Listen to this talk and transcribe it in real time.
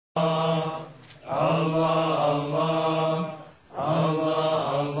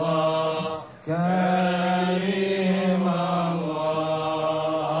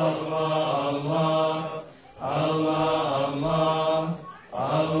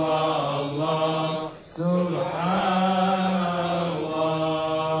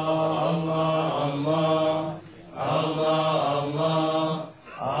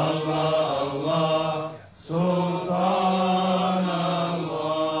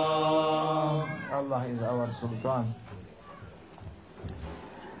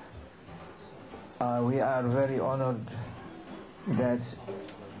We are very honored that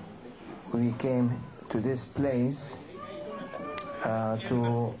we came to this place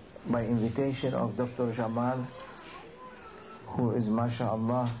by invitation of Dr. Jamal, who is,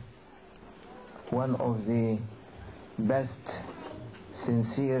 mashallah, one of the best,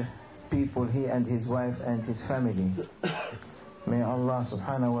 sincere people, he and his wife and his family. May Allah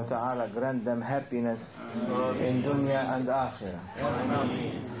subhanahu wa ta'ala grant them happiness in dunya and akhirah.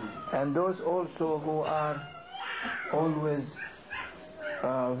 And those also who are always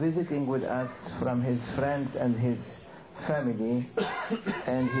visiting with us from his friends and his family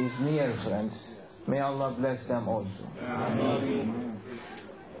and his near friends. May Allah bless them also.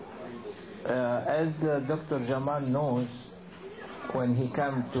 As Dr. Jamal knows, when he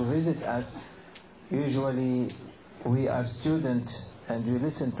comes to visit us, usually we are students and we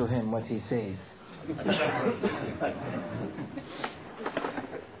listen to him what he says.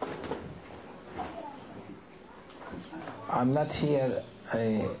 I'm not here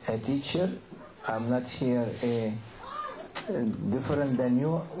a teacher, I'm not here different than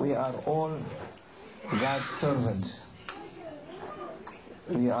you. We are all God's servants.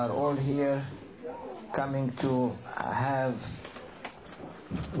 We are all here coming to have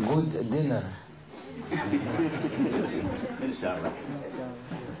good dinner.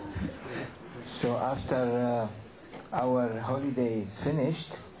 So after our holiday is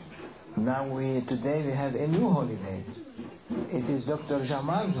finished, now today we have a new holiday. It is Dr.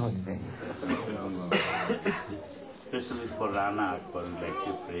 Jamal's holiday. Especially for Rana, I would like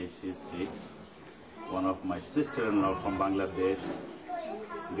to pray. She's sick. One of my sister-in-law from Bangladesh,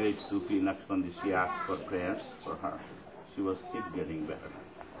 great Sufi Naqshbandi, she asked for prayers for her. She was sick, getting better.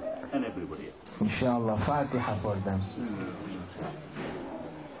 And everybody else. Inshallah, Fatiha for them.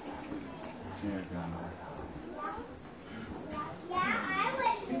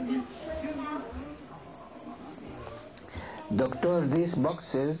 Doctor, these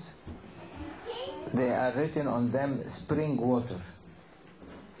boxes, they are written on them spring water.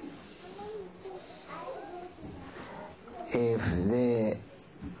 If they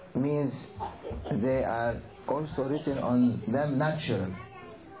means they are also written on them natural.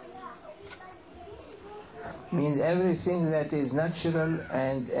 Means everything that is natural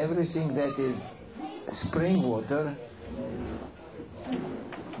and everything that is spring water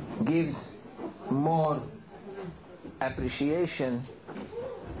gives more appreciation.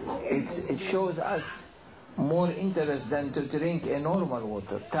 It shows us more interest than to drink a normal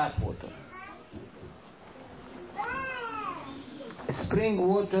water, tap water. Spring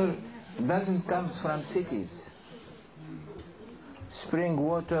water doesn't come from cities. Spring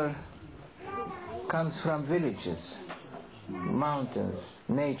water comes from villages, mountains,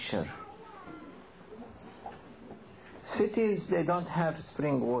 nature. Cities, they don't have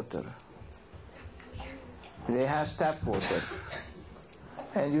spring water. They have tap water.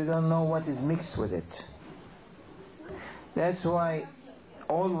 And you don't know what is mixed with it. That's why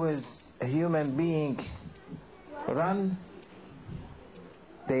always a human being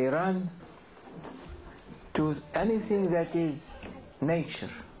they run to anything that is nature.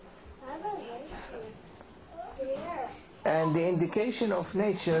 And the indication of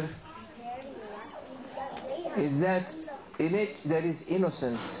nature is that in it there is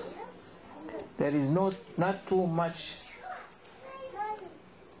innocence. There is not too much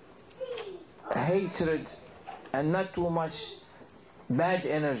hatred and not too much bad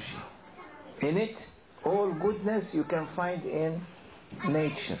energy. In it, all goodness you can find in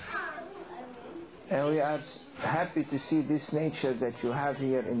nature. And we are happy to see this nature that you have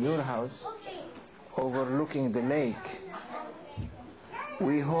here in your house, overlooking the lake.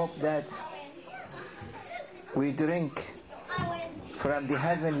 We hope that we drink from the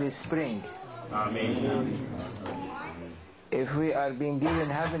heavenly spring. Amen. If we are being given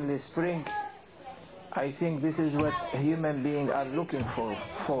heavenly spring, I think this is what human beings are looking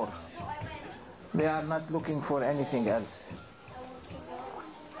for. They are not looking for anything else.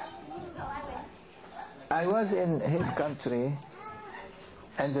 I was in his country,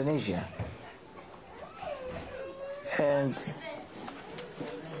 Indonesia, and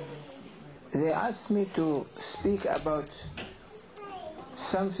they asked me to speak about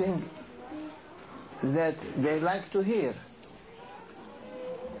something that they like to hear.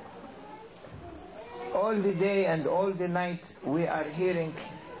 All the day and all the night we are hearing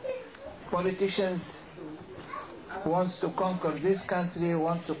politicians wants to conquer this country,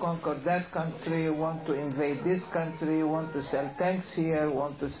 want to conquer that country, want to invade this country, want to sell tanks here,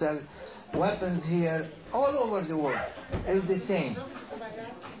 want to sell weapons here. All over the world is the same.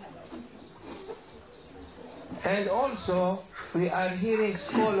 And also we are hearing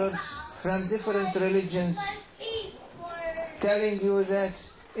scholars from different religions telling you that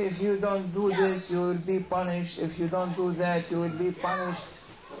if you don't do this, you will be punished. If you don't do that, you will be punished.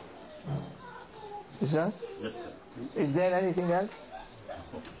 Is that? Yes, sir. Is there anything else?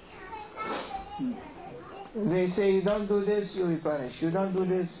 They say you don't do this, you will be punished. You don't do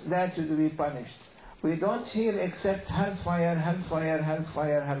this, that, you will be punished. We don't hear except hellfire, hellfire,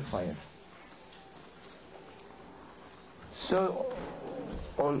 hellfire, hellfire. So,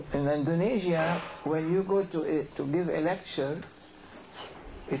 in Indonesia, when you go to give a lecture,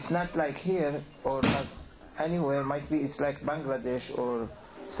 it's not like here or not anywhere. Might be it's like Bangladesh or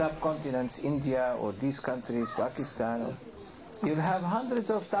subcontinents, India or these countries, Pakistan. You'll have hundreds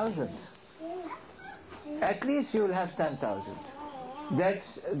of thousands. At least you'll have 10,000. That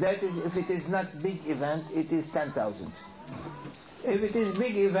is, if it is not big event, it is 10,000. If it is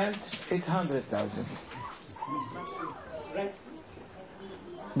big event, it's 100,000.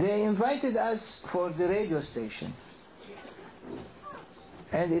 They invited us for the radio station,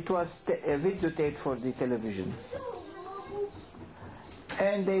 and it was a videotape for the television.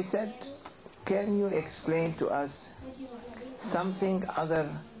 And they said, can you explain to us something other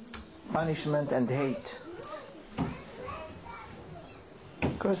punishment and hate?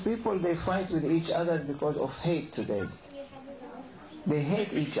 Because people, they fight with each other because of hate today. They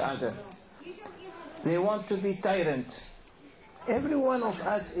hate each other. They want to be tyrant. Every one of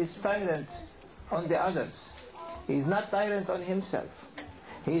us is tyrant on the others. He is not tyrant on himself.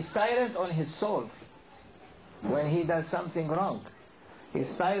 He is tyrant on his soul when he does something wrong. He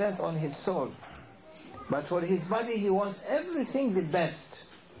is tyrant on his soul. But for his body, he wants everything the best.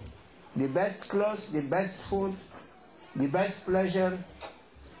 The best clothes, the best food, the best pleasure.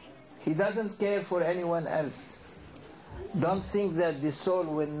 He doesn't care for anyone else. Don't think that the soul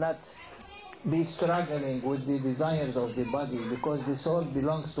will not be struggling with the desires of the body, because the soul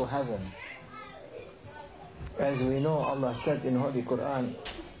belongs to heaven. As we know, Allah said in Holy Quran,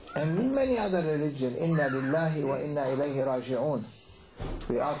 and in many other religions, Inna lillahi wa inna ilayhi raji'un.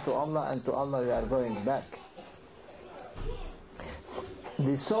 We are to Allah, and to Allah we are going back.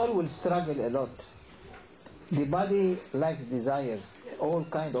 The soul will struggle a lot. The body likes desires, all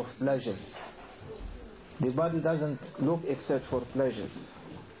kind of pleasures. The body doesn't look except for pleasures.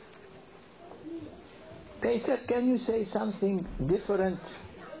 They said, can you say something different?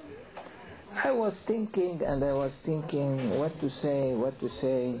 I was thinking and I was thinking what to say.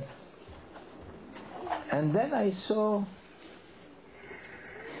 And then I saw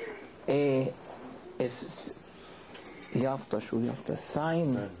a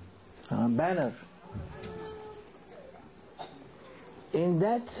sign, a banner. In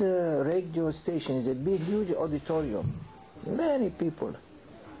that radio station is a big, huge auditorium. Many people.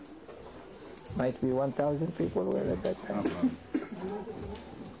 Might be 1,000 people were at that time.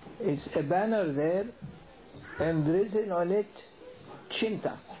 It's a banner there, and written on it,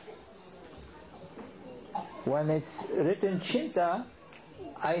 Chinta. When it's written Chinta,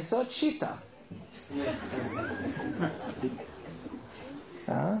 I thought cheetah.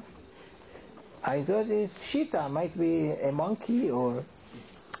 I thought it's cheetah, might be a monkey, or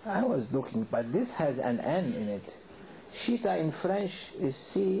I was looking, but this has an N in it. Cheetah in French is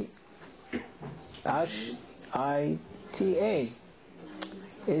C-H-I-T-A.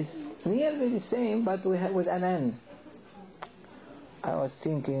 It's nearly the same, but we have with an N. I was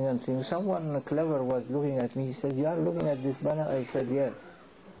thinking and thinking. Someone clever was looking at me. He said, "You are looking at this banner?" I said, "Yes."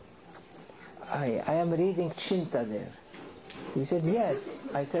 I am reading Chinta there. He said, "Yes."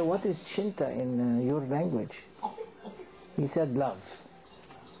 I said, "What is Chinta in your language?" He said, "Love."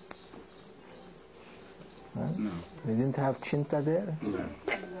 No. We didn't have Chinta there? No.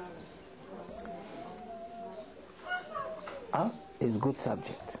 Is good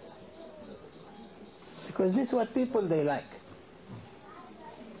subject. Because this is what people they like.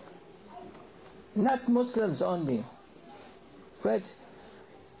 Not Muslims only, but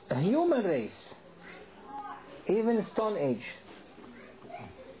a human race, even Stone Age.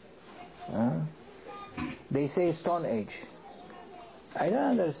 They say Stone Age. I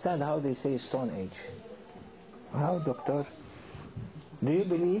don't understand how they say Stone Age. How, doctor? Do you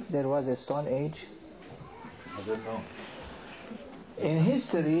believe there was a Stone Age? I don't know. In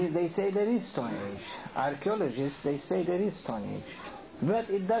history, they say there is Stone Age. Archaeologists, they say there is Stone Age. But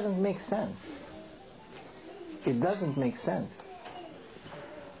it doesn't make sense. It doesn't make sense.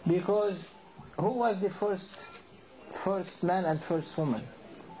 Because who was the first man and first woman?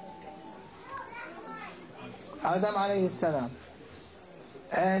 Adam alayhi salam.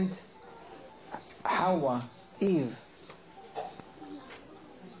 And Hawa, Eve.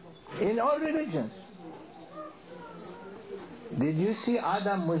 In all religions. Did you see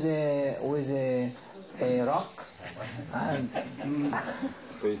Adam with a rock and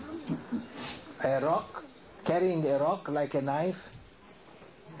a rock, carrying a rock like a knife,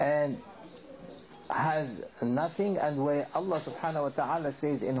 and has nothing? And where Allah subhanahu wa ta'ala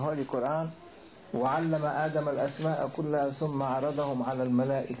says in Holy Quran, وَعَلَّمَ آدَمَ الْأَسْمَاءَ كُلَّهَا ثُمَّ عَرَضَهُمْ عَلَى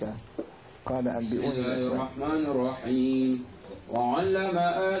الْمَلَائِكَةِ قَالَ أَنْبِئُونِي بِأَسْمَائِهِمْ وعلم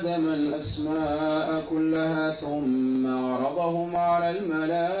آدم الأسماء كلها ثم عرضهم على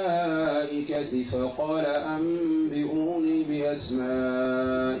الملائكة فقال أنبئوني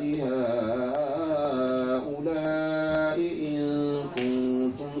بأسماء هؤلاء إن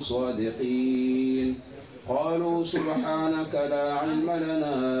كنتم صادقين قالوا سبحانك لا علم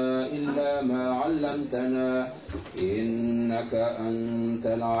لنا إلا ما علمتنا إنك أنت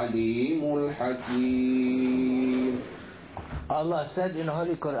العليم الحكيم. Allah said in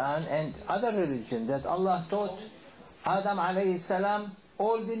Holy Quran and other religion that Allah taught Adam alayhi salam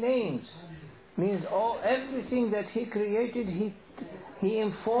all the names. Means everything that he created, he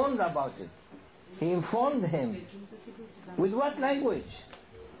informed about it. He informed him. With what language?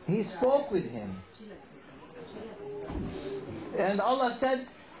 He spoke with him. And Allah said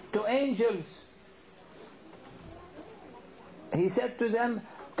to angels, He said to them,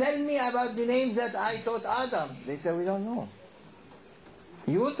 tell me about the names that I taught Adam. They said, we don't know.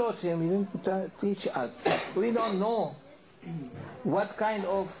 You taught him, you didn't teach us. We don't know what kind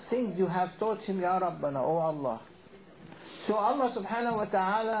of things you have taught him, Ya Rabbana, O Allah. So Allah subhanahu wa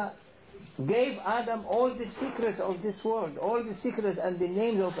ta'ala gave Adam all the secrets of this world, all the secrets and the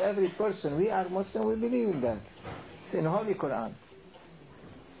names of every person. We are Muslim, we believe in that. It's in Holy Quran.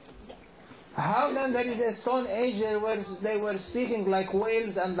 How then there is a Stone Age they were speaking like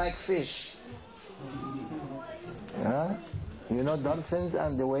whales and like fish? Huh? You know dolphins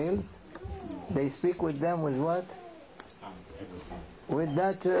and the whales? They speak with them with what? With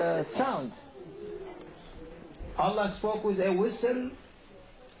that sound. Allah spoke with a whistle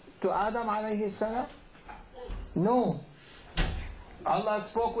to Adam alayhi salam? No. Allah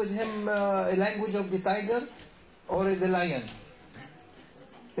spoke with him a language of the tiger or the lion?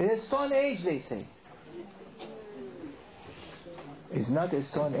 It is Stone Age, they say. It's not a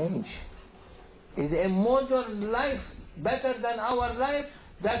Stone Age. It's a modern life better than our life,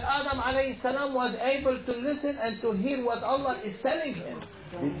 that Adam alayhi salam was able to listen and to hear what Allah is telling him.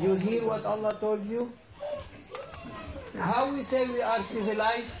 Did you hear what Allah told you? How we say we are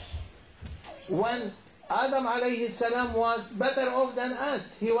civilized when Adam alayhi salam was better off than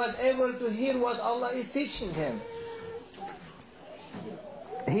us? He was able to hear what Allah is teaching him.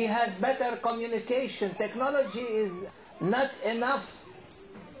 He has better communication. Technology is not enough.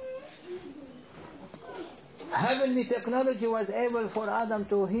 Heavenly technology was able for Adam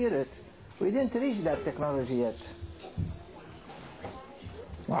to hear it. We didn't reach that technology yet.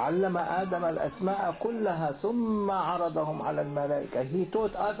 وَعَلَّمَ آدَمَ الْأَسْمَاءَ كُلَّهَا ثُمَّ عَرَضَهُمْ عَلَى الْمَلَائِكَةِ. He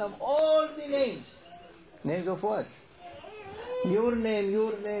taught Adam all the names. Names of what? Your name,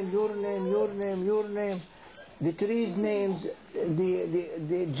 your name, your name, your name, your name. The trees' names,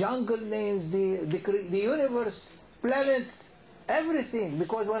 the jungle names, the universe, planets, everything.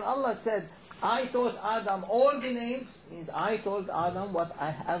 Because when Allah said, I taught Adam all the names, means I told Adam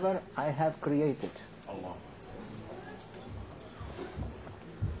whatever I have created. Allah.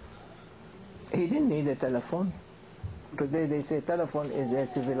 He didn't need a telephone. Today they say telephone is a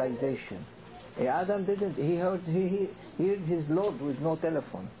civilization. Adam didn't. He heard his Lord with no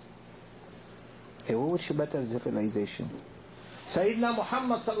telephone. A much better civilization. Sayyidina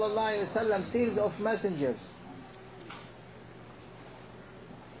Muhammad sallallahu alayhi wa sallam, series of messengers.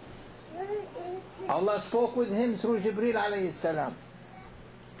 Allah spoke with him through Jibreel alayhi salam.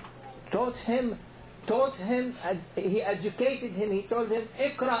 Taught him, he educated him, he told him,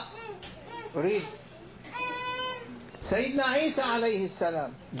 Iqra, read. Sayyidina Isa alayhi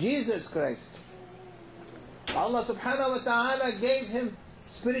salam, Jesus Christ. Allah subhanahu wa ta'ala gave him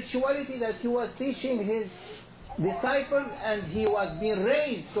spirituality that he was teaching his disciples, and he was being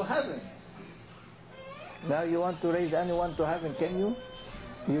raised to heavens. Now you want to raise anyone to heaven, can you?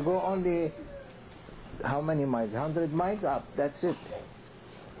 You go only, how many miles? 100 miles up, that's it.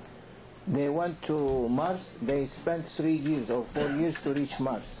 they went to Mars. They spent 3 years or 4 years to reach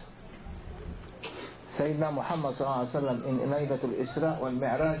Mars. Sayyidina Muhammad ﷺ in Laylatul Isra wal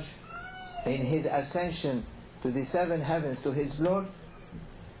Mi'raj, in his ascension to the 7 heavens to his Lord,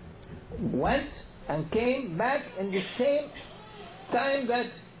 went and came back in the same time that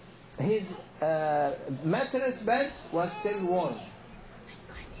his mattress bed was still warm.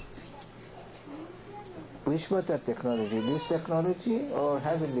 Which better technology, this technology or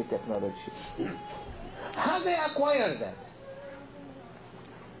heavenly technology? How they acquire that?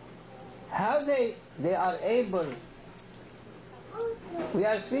 How they are able? We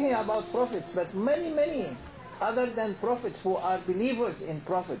are speaking about prophets, but many other than prophets who are believers in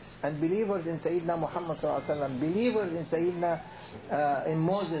prophets and believers in Sayyidina Muhammad ﷺ, believers in Sayyidina in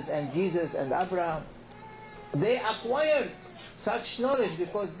Moses and Jesus and Abraham, they acquired such knowledge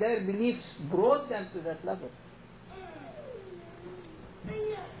because their beliefs brought them to that level.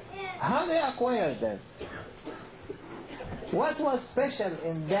 How they acquired that? What was special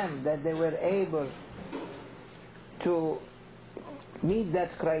in them that they were able to meet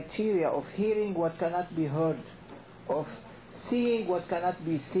that criteria of hearing what cannot be heard, of seeing what cannot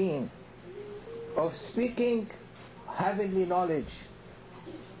be seen, of speaking heavenly knowledge?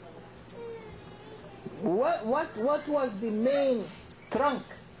 What was the main trunk?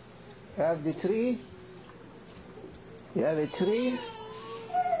 You have the tree. You have a tree.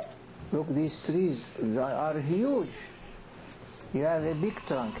 Look, these trees are huge. You have a big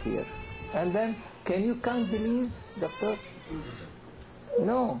trunk here. And then, can you count the leaves, doctor?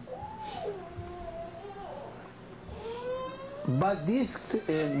 No. But these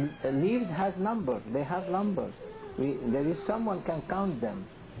leaves has numbers. They have numbers. There is someone can count them.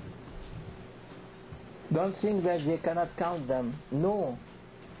 Don't think that they cannot count them. No.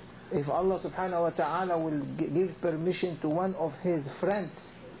 If Allah subhanahu wa ta'ala will give permission to one of his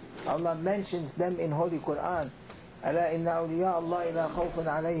friends, Allah mentions them in Holy Quran. أَلَا إِنَّ أَوْلِيَاءَ اللَّهِ لَا خَوْفٌ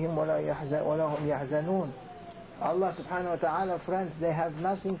عَلَيْهِمْ وَلَا هُمْ يَحْزَنُونَ. Allah subhanahu wa ta'ala friends, they have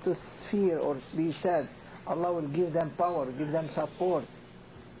nothing to fear or be sad. Allah will give them power, give them support.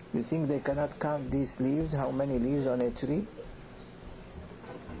 You think they cannot count these leaves, how many leaves on a tree?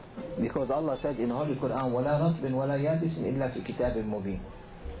 Because Allah said in Holy Quran, وَلَا رَطْبٍ وَلَا يَابِسٍ إِلَّا فِي كِتَابٍ مُبِينٍ.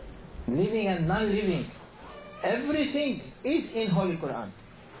 Living and non-living, everything is in Holy Quran.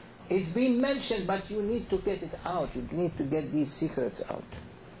 It's been mentioned, but you need to get it out. You need to get these secrets out.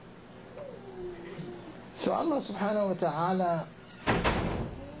 So Allah subhanahu wa ta'ala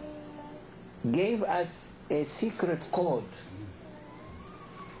gave us a secret code.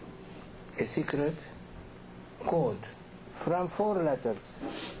 A secret code from 4 letters.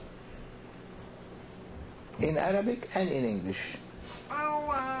 In Arabic and in English.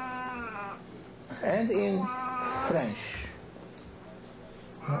 And in French.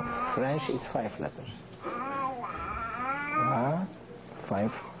 French is 5 letters.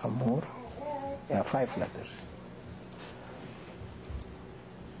 5 more. Yeah, 5 letters.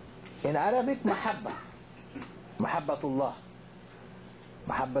 In Arabic, mahabba. Mahabbatullah.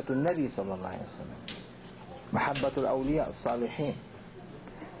 Mahabbatul Nabi sallallahu alayhi wa sallam. Mahabbatul awliya as-salihin.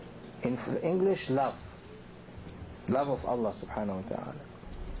 In English, love. Love of Allah subhanahu wa ta'ala.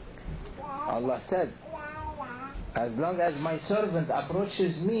 Allah said, as long as my servant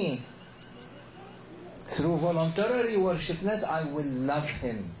approaches me through voluntary worshipness, I will love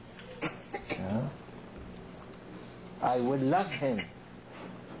him. Yeah? I will love him.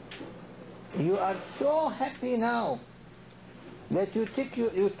 You are so happy now that you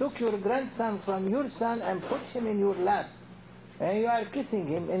took your grandson from your son and put him in your lap, and you are kissing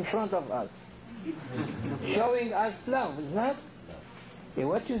him in front of us, showing us love, is that?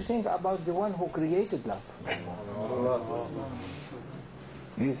 What do you think about the one who created love?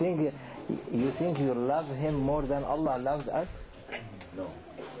 You think you love him more than Allah loves us? No.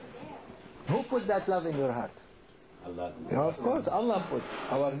 Who put that love in your heart? Allah. Of course, Allah put.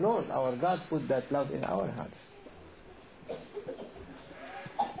 Our Lord, our God put that love in our hearts.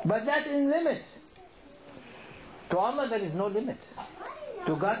 But that's in limits. To Allah there is no limit.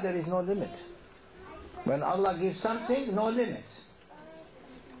 To God there is no limit. When Allah gives something, no limit.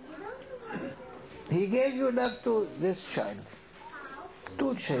 He gave you love to this child.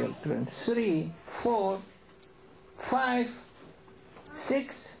 2 children, 3, 4, 5,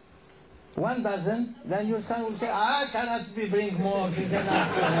 6, 1 dozen, then your son will say, I cannot bring more. He cannot.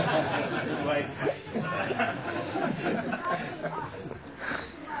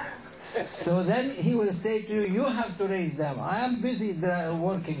 So then he will say to you, you have to raise them. I am busy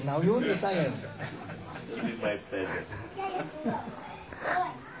working now. You're retired. It'll be my pleasure.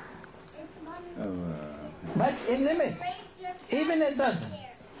 But in limits, even a dozen.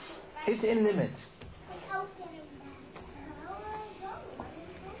 It's in limit.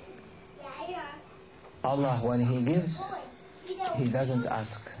 Allah, when He gives, He doesn't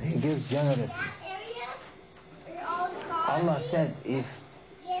ask. He gives generously. Allah said, if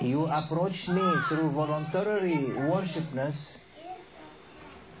you approach me through voluntary worshipness,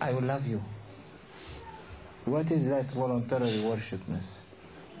 I will love you. What is that voluntary worshipness?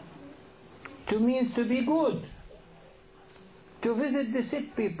 To means to be good, to visit the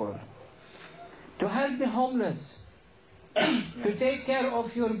sick people, to help the homeless, to take care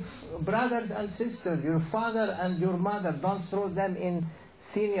of your brothers and sisters, your father and your mother. Don't throw them in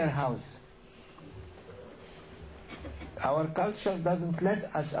senior house. Our culture doesn't let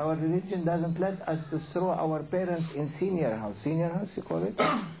us, our religion doesn't let us to throw our parents in senior house. Senior house, you call it?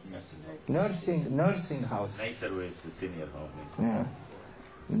 Nursing house. Nicer way is the senior home. Yeah.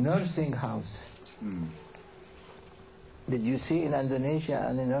 Nursing house. Did you see in Indonesia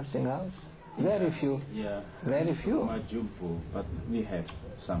any nursing house? Very few. Yeah. Very few. But we have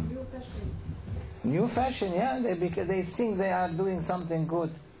some. New fashion, yeah, because they think they are doing something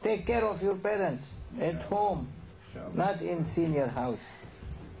good. Take care of your parents at home, not in senior house.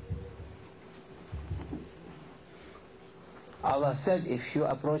 Allah said, if you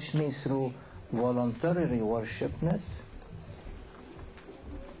approach me through voluntary worshipness,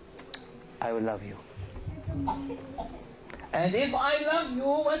 I will love you. And if I love you,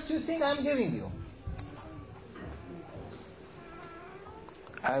 what do you think I'm giving you?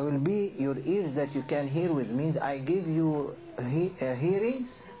 I will be your ears that you can hear with. Means I give you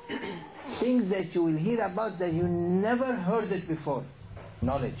hearings, things that you will hear about that you never heard it before.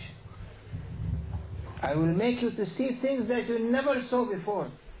 Knowledge. I will make you to see things that you never saw before.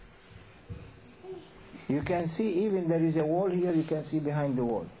 You can see, even there is a wall here, you can see behind the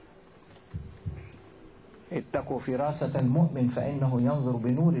wall. اتقوا فراسة المؤمن فإنه ينظر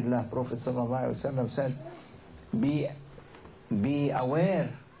بنور الله. Prophet ﷺ said, be aware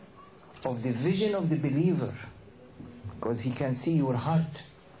of the vision of the believer, because he can see your heart.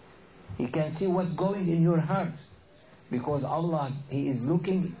 He can see what's going in your heart, because Allah, He is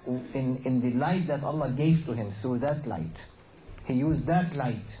looking in the light that Allah gave to him. Through that light, He used that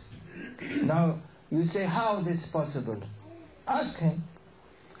light. Now you say, how this possible? Ask him,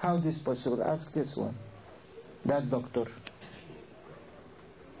 how this possible? Ask this one, that doctor.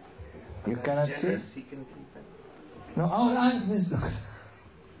 You cannot see? No, I'll ask this doctor.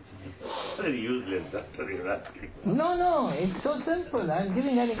 Very useless doctor you're asking. No, it's so simple. I'm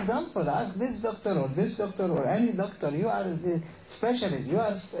giving an example. Ask this doctor or this doctor or any doctor. You are the specialist.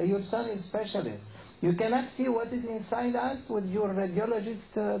 Your son is specialist. You cannot see what is inside us with your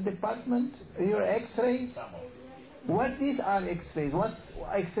radiologist department, your x-rays. What these are x-rays? What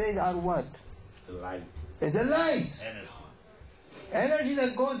x-rays are what? It's a light. It's a light. Energy. Energy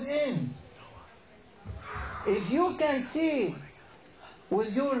that goes in. If you can see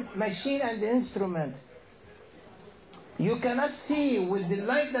with your machine and the instrument, you cannot see with the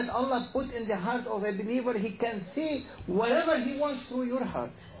light that Allah put in the heart of a believer. He can see whatever He wants through your heart.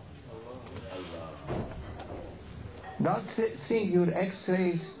 Don't think your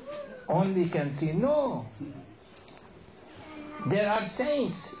x-rays only can see. No. There are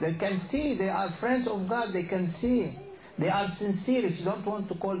saints that can see. They are friends of God. They can see. They are sincere. If you don't want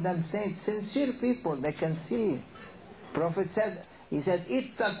to call them saints, sincere people, they can see. Prophet said, he said,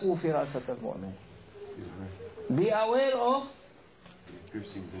 "Ittaqu firasat al-mu'min." Be aware of the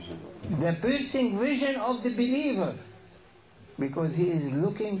piercing vision of the believer, because he is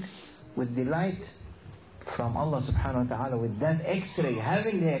looking with the light from Allah subhanahu wa ta'ala, with that x-ray,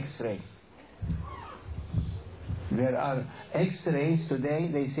 heavenly x-ray. There are x-rays today,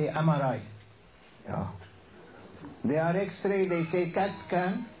 they say MRI. Yeah. They are x-ray, they say CAT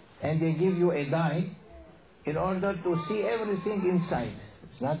scan, and they give you a dye in order to see everything inside.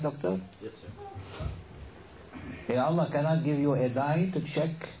 It's not, doctor? Yes, sir. Yeah, Allah cannot give you a dye to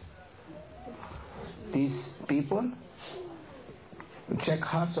check these people, to check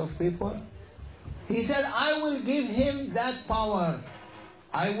hearts of people. He said, I will give him that power.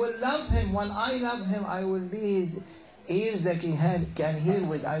 I will love him. When I love him, I will be his ears that he can hear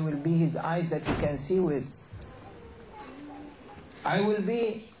with. I will be his eyes that he can see with. I will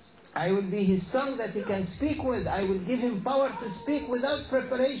be his tongue that he can speak with. I will give him power to speak without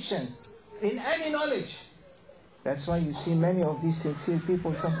preparation, in any knowledge. That's why you see many of these sincere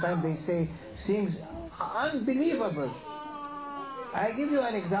people, sometimes they say things unbelievable. I give you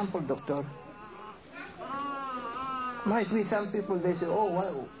an example, doctor. Might be some people, they say, oh,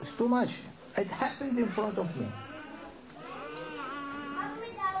 well, it's too much. It happened in front of me.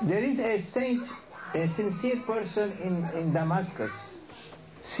 There is a saint, a sincere person in Damascus,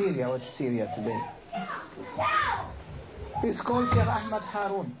 Syria. What's Syria today? He's called Sheikh Ahmad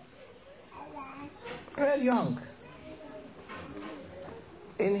Harun. Very young.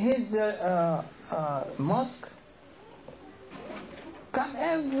 In his mosque, come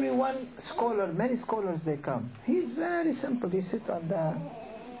everyone, scholar, many scholars they come. He's very simple. He sits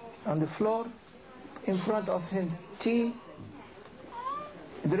on the floor, in front of him, tea,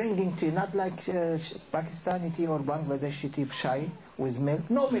 drinking tea, not like Pakistani tea or Bangladeshi tea, chai with milk.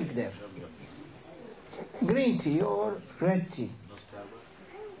 No milk there. Green tea or red tea.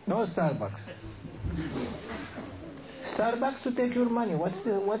 No Starbucks. Starbucks to take your money. What's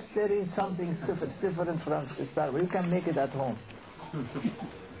there is something it's different from Starbucks. You can make it at home.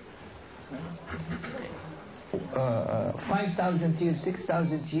 5,000 years,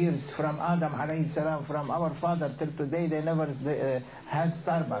 6,000 years from Adam alayhi salam, from our father till today, they never had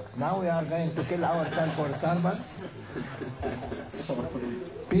Starbucks. Now we are going to kill ourselves for Starbucks.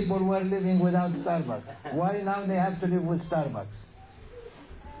 People were living without Starbucks. Why now they have to live with Starbucks?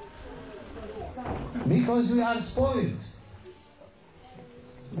 Because we are spoiled.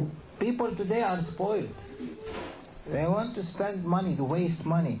 People today are spoiled. They want to spend money, to waste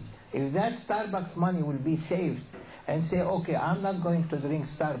money. If that Starbucks money will be saved and say, okay, I'm not going to drink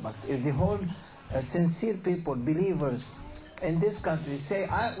Starbucks. If the whole sincere people, believers in this country say,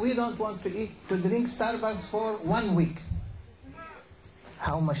 we don't want to drink Starbucks for 1 week,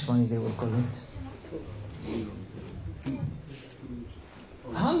 how much money they will collect?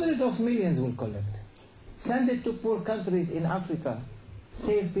 Hundreds of millions will collect. Send it to poor countries in Africa.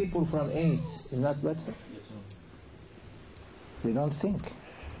 Save people from AIDS. Is that better? They don't think.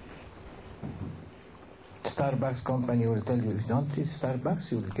 Starbucks company will tell you, if you don't eat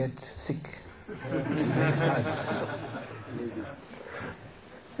Starbucks, you will get sick.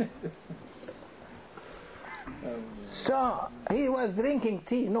 So he was drinking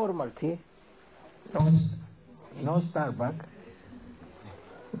tea, normal tea, no Starbucks,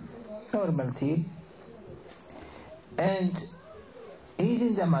 normal tea, and he's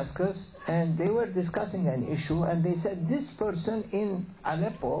in Damascus, and they were discussing an issue, and they said this person in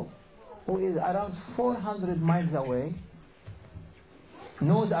Aleppo, who is around 400 miles away,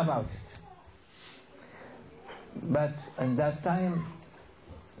 knows about it. But in that time,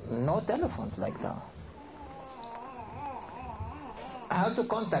 no telephones like now. How to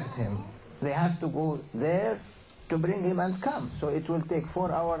contact him? They have to go there to bring him and come. So it will take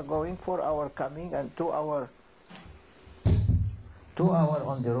 4 hours going, 4 hours coming, and 2 hours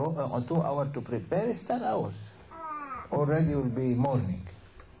on the road, or 2 hours to prepare. It's 10 hours. Already will be morning.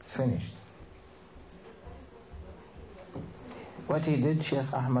 It's finished. What he did,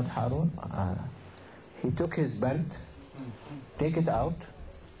 Sheikh Ahmad Harun, he took his belt, take it out,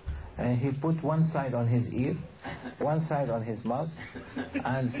 and he put one side on his ear, one side on his mouth,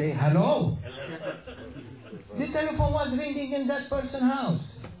 and say, hello. The telephone was ringing in that person's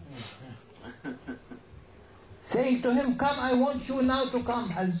house, saying to him, come, I want you now to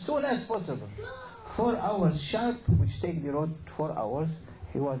come as soon as possible. 4 hours sharp, which take the road 4 hours,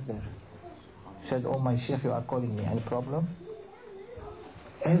 he was there. Said, oh my Sheikh, you are calling me, any problem?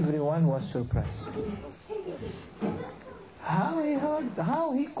 Everyone was surprised. How he heard,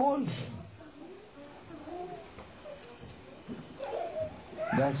 how he called him.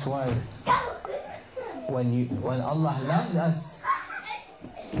 That's why when Allah loves us,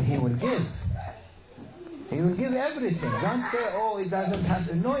 He will give. He will give everything. Don't say, oh, it doesn't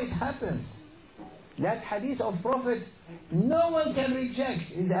happen. No, it happens. That hadith of Prophet, no one can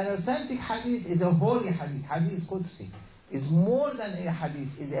reject. It's an authentic hadith, it's a holy hadith, hadith Qudsi. It's more than a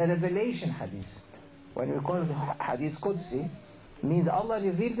hadith, it's a revelation hadith. When we call it hadith Qudsi, means Allah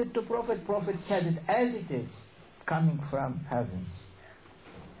revealed it to Prophet, Prophet said it as it is, coming from heaven.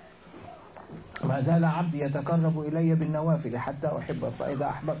 ما زال عبدي يتقرب إلي بالنوافل حتى أحبه فإذا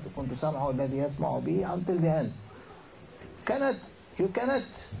أحببت كنت سمعه الذي يسمع به until the end. You cannot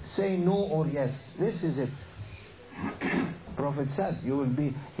say no or yes. This is it. Prophet said he will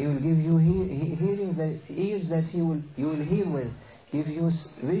give you hearing, the ears that you will hear with, give you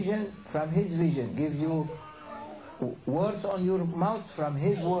vision from his vision, give you words on your mouth from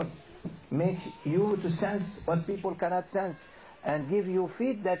his word, make you to sense what people cannot sense, and give you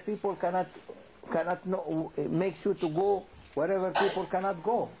feet that people cannot know, makes you to go wherever people cannot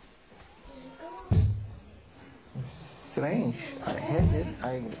go. Strange. I hit it,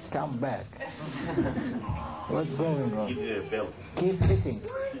 I come back. What's going on? Give you a belt. Keep hitting.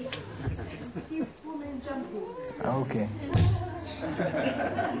 Keep women jumping. Okay.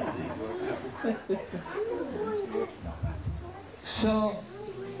 So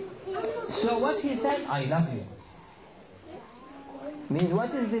what he said, I love you. Means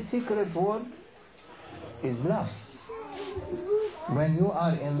what is the secret word? Is love. When you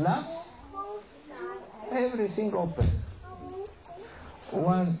are in love, everything open.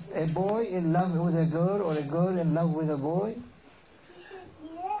 When a boy in love with a girl or a girl in love with a boy,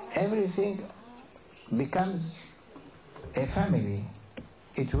 everything becomes a family.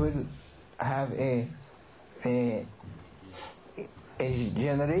 It will have a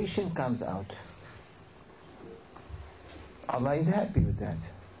generation comes out. Allah is happy with that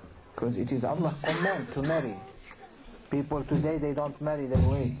because it is Allah's command to marry. People today, they don't marry, they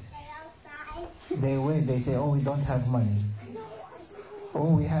wait. They wait, they say, oh, we don't have money.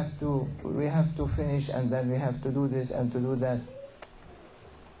 Oh, we have to finish and then we have to do this and to do that.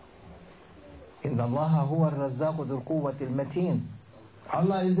 إِنَّ اللَّهَ هُوَ الرَّزَّاقُ ذُو الْقُوَّةِ الْمَتِينَ.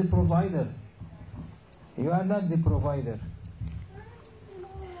 Allah is the provider. You are not the provider.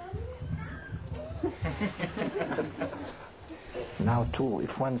 Now two,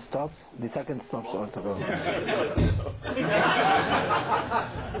 if one stops, the second stops altogether.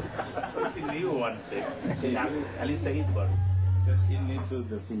 What's the new one? Ali Said one. Just in into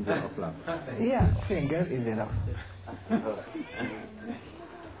the finger of love. Yeah, finger is enough.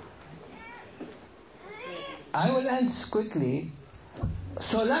 I will answer quickly.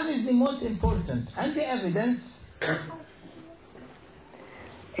 So love is the most important, and the evidence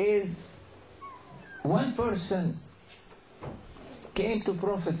is one person came to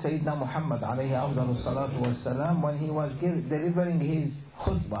Prophet Sayyidina Muhammad alayhi afdalu salatu wassalam when he was delivering his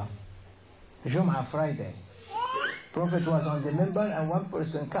khutbah, Jum'ah Friday. Prophet was on the minbar and one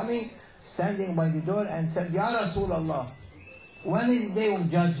person coming, standing by the door and said, Ya Rasulullah, when is the day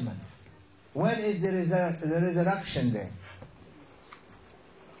of judgment? When is the resurrection day?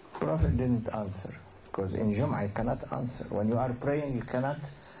 Prophet didn't answer, because in Jum'ah you cannot answer. When you are praying,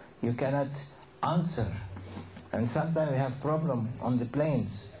 you cannot answer. And sometimes we have problem on the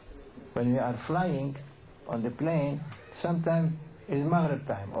planes. When we are flying on the plane, sometimes it's Maghrib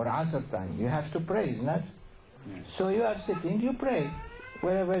time or Asr time. You have to pray, isn't it? So you are sitting, you pray.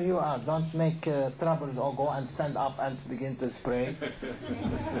 Wherever you are, don't make troubles or go and stand up and begin to pray.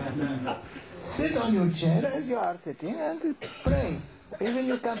 Sit on your chair as you are sitting and pray. Even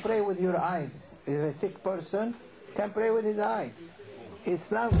you can pray with your eyes. If a sick person can pray with his eyes.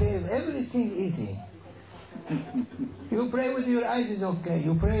 Islam gave everything easy. You pray with your eyes is okay.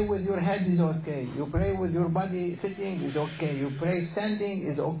 You pray with your head is okay. You pray with your body sitting is okay. You pray standing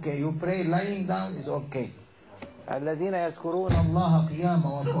is okay. You pray lying down is okay. الذين يذكرون الله قياما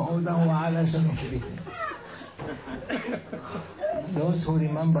وقعودا وعلى جنوبهم. Those who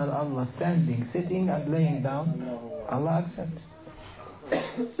remember Allah standing, sitting and laying down, Allah accepts.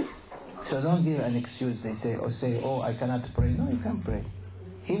 So don't give an excuse. They say, oh, I cannot pray. No, you can pray.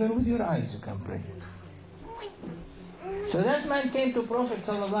 Even with your eyes, you can pray. So that man came to Prophet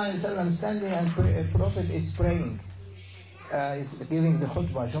ﷺ standing and Prophet is praying, is giving the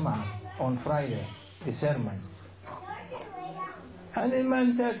khutbah Jum'ah on Friday, the sermon. And the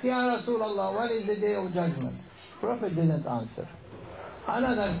man said, Ya Rasulullah, when is the day of judgment? Prophet didn't answer.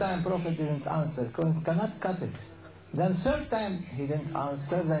 Another time Prophet didn't answer, cannot cut it. Then third time he didn't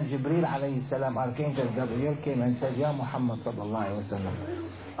answer, then Jibreel alayhi salam, Archangel Gabriel came and said, Ya Muhammad sallallahu alayhi wa sallam,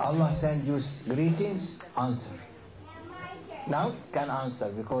 Allah send you greetings, answer. Now can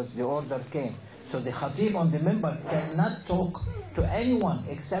answer because the order came. So the khatib on the member cannot talk to anyone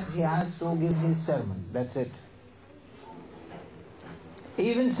except he has to give his sermon. That's it.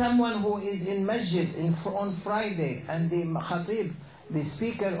 Even someone who is in masjid on Friday and the khatib, the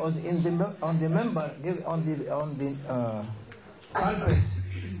speaker was on the member, on the pulpit,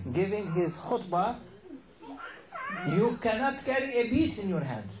 giving his khutbah, you cannot carry a bead in your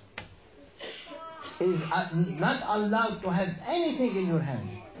hand. It is not allowed to have anything in your hand.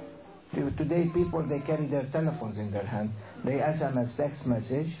 Today people, they carry their telephones in their hand. They SMS text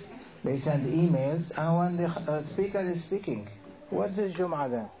message, they send emails, and when the speaker is speaking, what is Jum'ah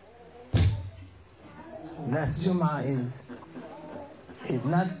then? That Jum'ah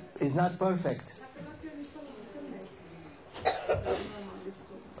is not perfect.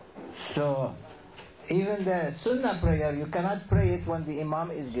 So even the Sunnah prayer, you cannot pray it when the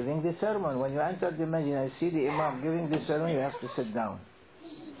Imam is giving the sermon. When you enter the masjid and see the Imam giving the sermon, you have to sit down.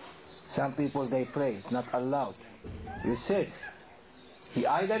 Some people, they pray, it's not allowed. You sit.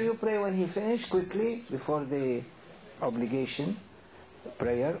 Either you pray when he finished quickly before the obligation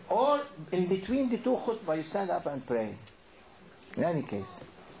prayer, or in between the two khutbah you stand up and pray. In any case,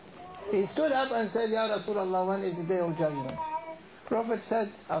 he stood up and said, Ya Rasulullah, when is the day of judgment? Prophet said,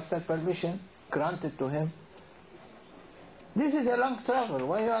 after permission granted to him, this is a long travel.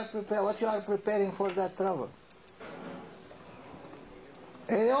 What you are preparing for that travel?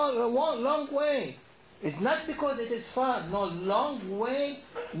 A long way. It's not because it is far. No, long way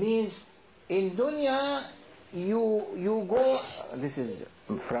means in dunya you go, this is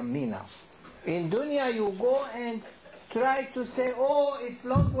from me now. In dunya you go and try to say, oh, it's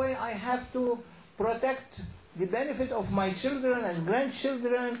long way, I have to protect the benefit of my children and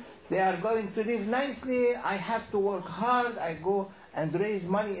grandchildren. They are going to live nicely. I have to work hard. I go and raise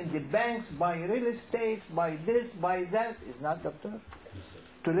money in the banks, buy real estate, buy this, buy that. Is not, doctor?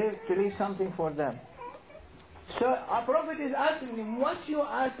 To leave something for them. So our Prophet is asking him, what you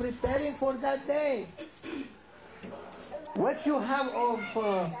are preparing for that day? What you have of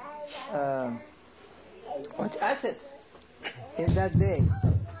what assets in that day?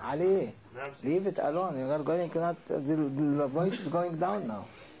 Ali, leave it alone. You are going, the voice is going down now.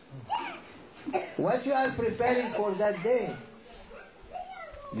 What you are preparing for that day?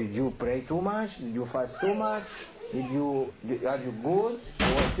 Did you pray too much? Did you fast too much? Are you good?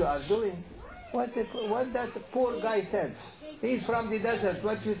 What you are doing? What that poor guy said. He's from the desert.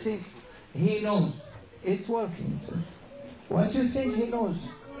 What you think he knows? It's working. What you think he knows?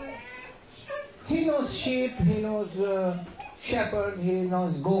 He knows sheep. He knows shepherd. He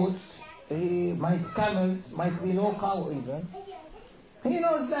knows goats. He might camels. Might be no cow even. He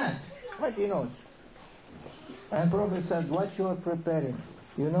knows that. What he knows. And Prophet said, what you are preparing.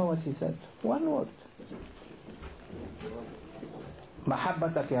 You know what he said? One word.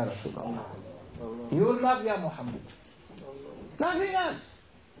 Mahabbatak ya Rasulullah. You love ya Muhammad. Nothing else.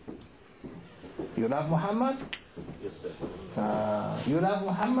 You love Muhammad? Yes, sir. You love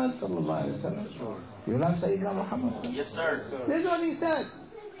Muhammad sallallahu alaihi wasallam? You love Sayyidina Muhammad? Yes, sir. This is what he said.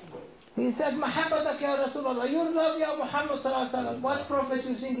 He said, Mahabbatak ya Rasulullah. You love ya Muhammad sallallahu alaihi wasallam. What prophet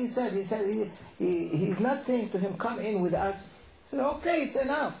you think he said? He said, he's not saying to him, come in with us. He said, okay, it's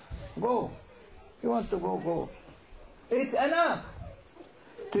enough. Go. You want to go, go. It's enough.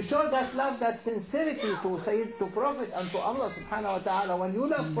 To show that love, that sincerity to Prophet and to Allah subhanahu wa ta'ala. When you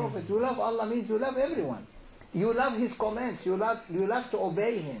love Prophet, you love Allah means you love everyone. You love his commands. You love to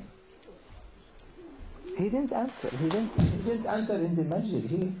obey him. He didn't answer. He didn't enter in the masjid.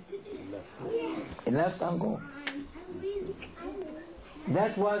 He left and go.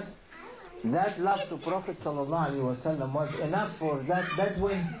 That love to Prophet sallallahu alaihi wasallam was enough for that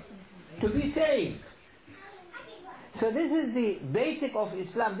way to be saved. So this is the basic of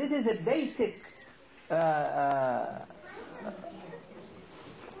Islam. This is a basic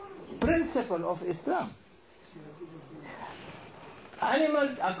principle of Islam.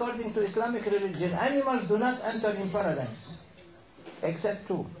 Animals, according to Islamic religion, animals do not enter in paradise, except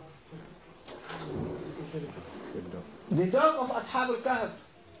two. The dog of Ashab al-Kahf,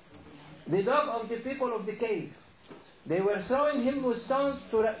 the dog of the people of the cave. They were throwing him with stones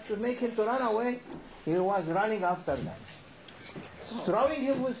to make him to run away. He was running after them. Throwing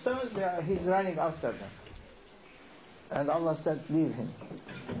him with stones, he's running after them. And Allah said, leave him.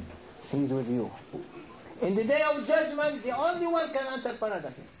 He's with you. In the day of judgment, the only one can enter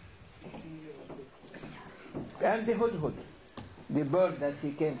paradise. And the hudhud, the bird that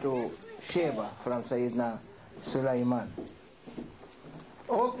he came to Sheba from Sayyidina Sulaiman.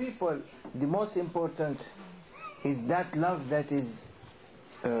 Oh people, the most important is that love that is,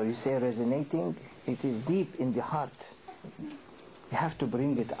 you say, resonating. It is deep in the heart. You have to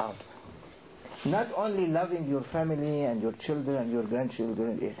bring it out. Not only loving your family and your children and your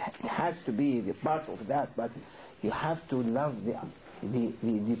grandchildren, it has to be the part of that, but you have to love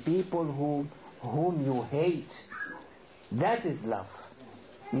the people whom you hate. That is love.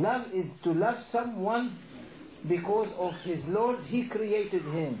 Love is to love someone because of his Lord. He created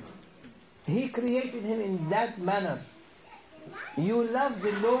him. He created him in that manner. You love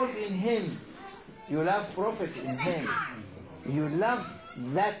the Lord in him. You love Prophet in him. You love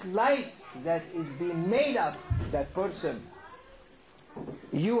that light that is being made up, that person.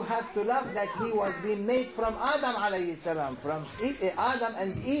 You have to love that he was being made from Adam alayhi salam, from Adam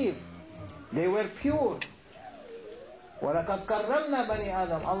and Eve. They were pure. وَلَقَدْ كَرَّمْنَا بَنِي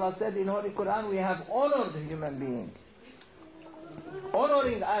آدَمَ. Allah said in Holy Quran, we have honored the human being.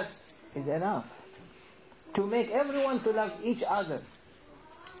 Honoring us is enough to make everyone to love each other.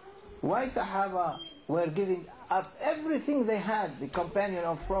 Why Sahaba were giving up everything they had, the companion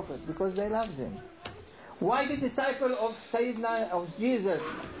of Prophet? Because they loved him. Why the disciple of Sayyidina, of Jesus?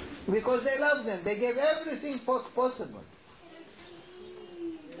 Because they loved him. They gave everything possible.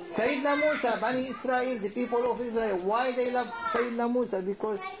 Sayyidina Musa, Bani Israel, the people of Israel, why they loved Sayyidina Musa?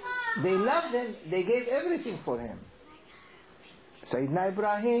 Because they loved him, they gave everything for him. Sayyidina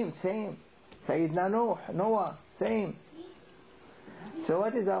Ibrahim, same. Sayyidina Noah, same. So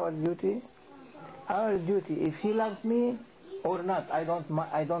what is our duty? Our duty, if he loves me, or not, I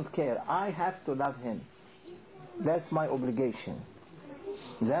don't care. I have to love him. That's my obligation.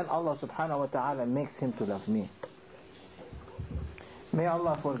 Then Allah subhanahu wa ta'ala makes him to love me. May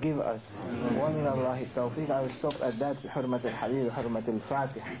Allah forgive us. وَمِنَ اللَّهِ التَّوْفِيقِ. I will stop at that. بحرمة الحبيب بحرمة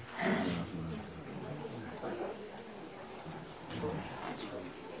الفاتحة.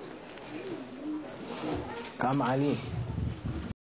 Come Ali.